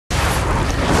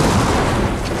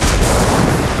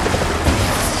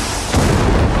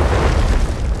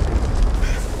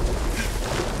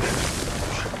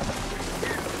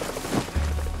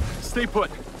Stay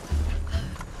put.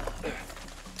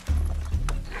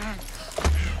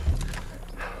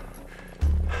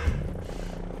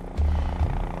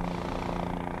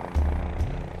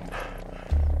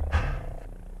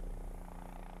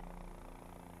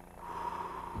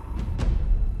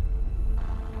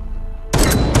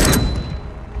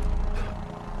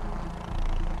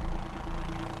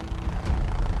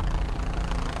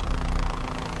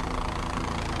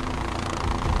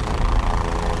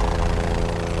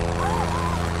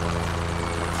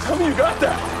 Tell me you got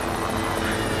that!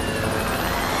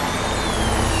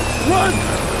 Run!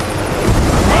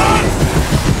 Run!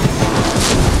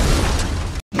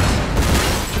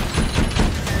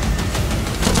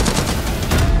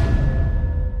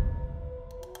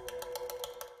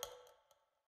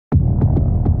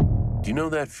 Do you know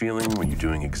that feeling when you're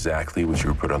doing exactly what you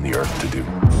were put on the earth to do?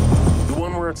 The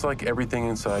one where it's like everything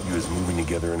inside you is moving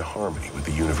together in harmony with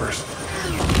the universe.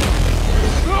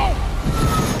 No!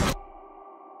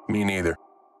 Me neither.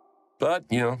 But,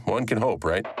 you know, one can hope,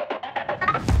 right?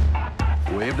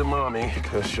 Wave to Mommy,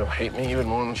 because she'll hate me even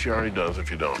more than she already does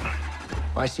if you don't.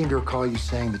 I seem to recall you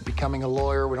saying that becoming a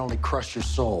lawyer would only crush your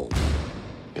soul.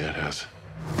 Yeah, it has.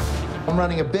 I'm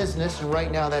running a business, and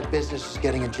right now that business is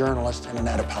getting a journalist and an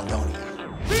out of Paldonia.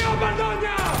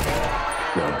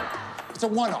 No. It's a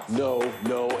one-off. No,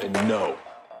 and no.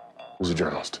 Who's a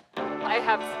journalist? I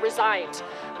have resigned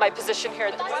my position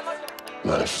here.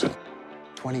 Not interested.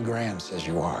 20 grand says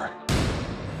you are.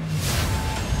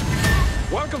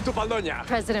 Welcome to Polonia.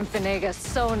 President Venegas,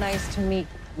 so nice to meet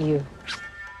you.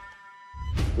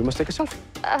 We must take a selfie.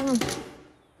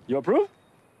 You approve?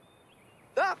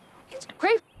 It's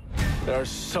great. There are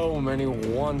so many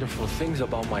wonderful things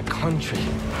about my country.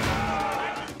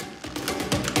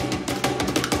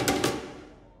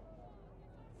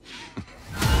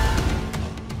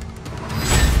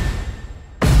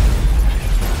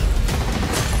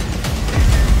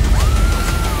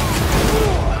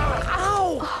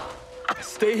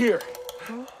 Stay here.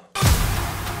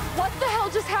 What the hell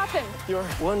just happened? Your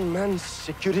one-man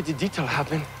security detail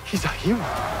happened. He's a hero.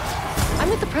 I'm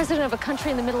with the president of a country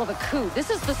in the middle of a coup.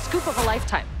 This is the scoop of a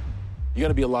lifetime. You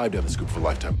gotta be alive to have the scoop for a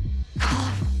lifetime.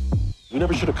 We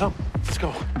never should have come. Let's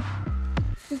go.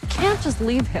 You can't just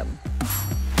leave him.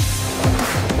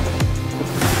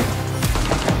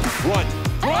 Run!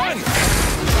 Run!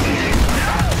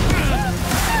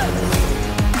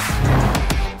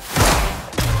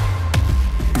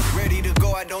 Ready to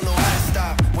go, I don't know how to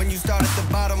stop. When you start at the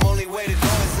bottom, only way to go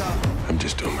is up. I'm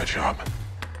just doing my job.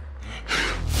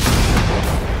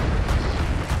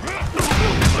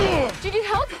 Do you need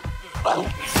help? I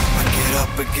get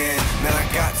up again, then I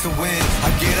got to win. I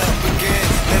get up again,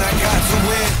 then I got to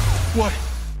win. What?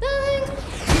 Nothing.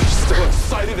 Still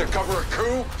excited to cover a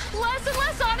coup? Less and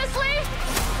less, honestly.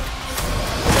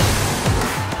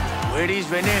 Where is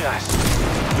Venegas?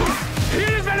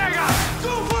 Here is Venegas!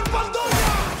 Go for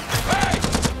Paldonia! Hey!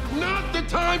 Not the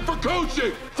time for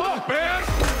coaching! Fuck, man!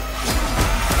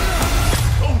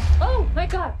 Oh, my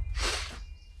God.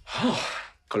 Oh,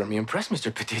 color me impressed,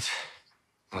 Mr. Petit.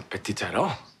 Not petit at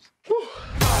all.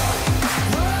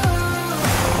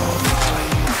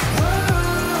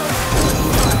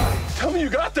 Tell me you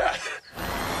got that!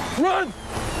 Run!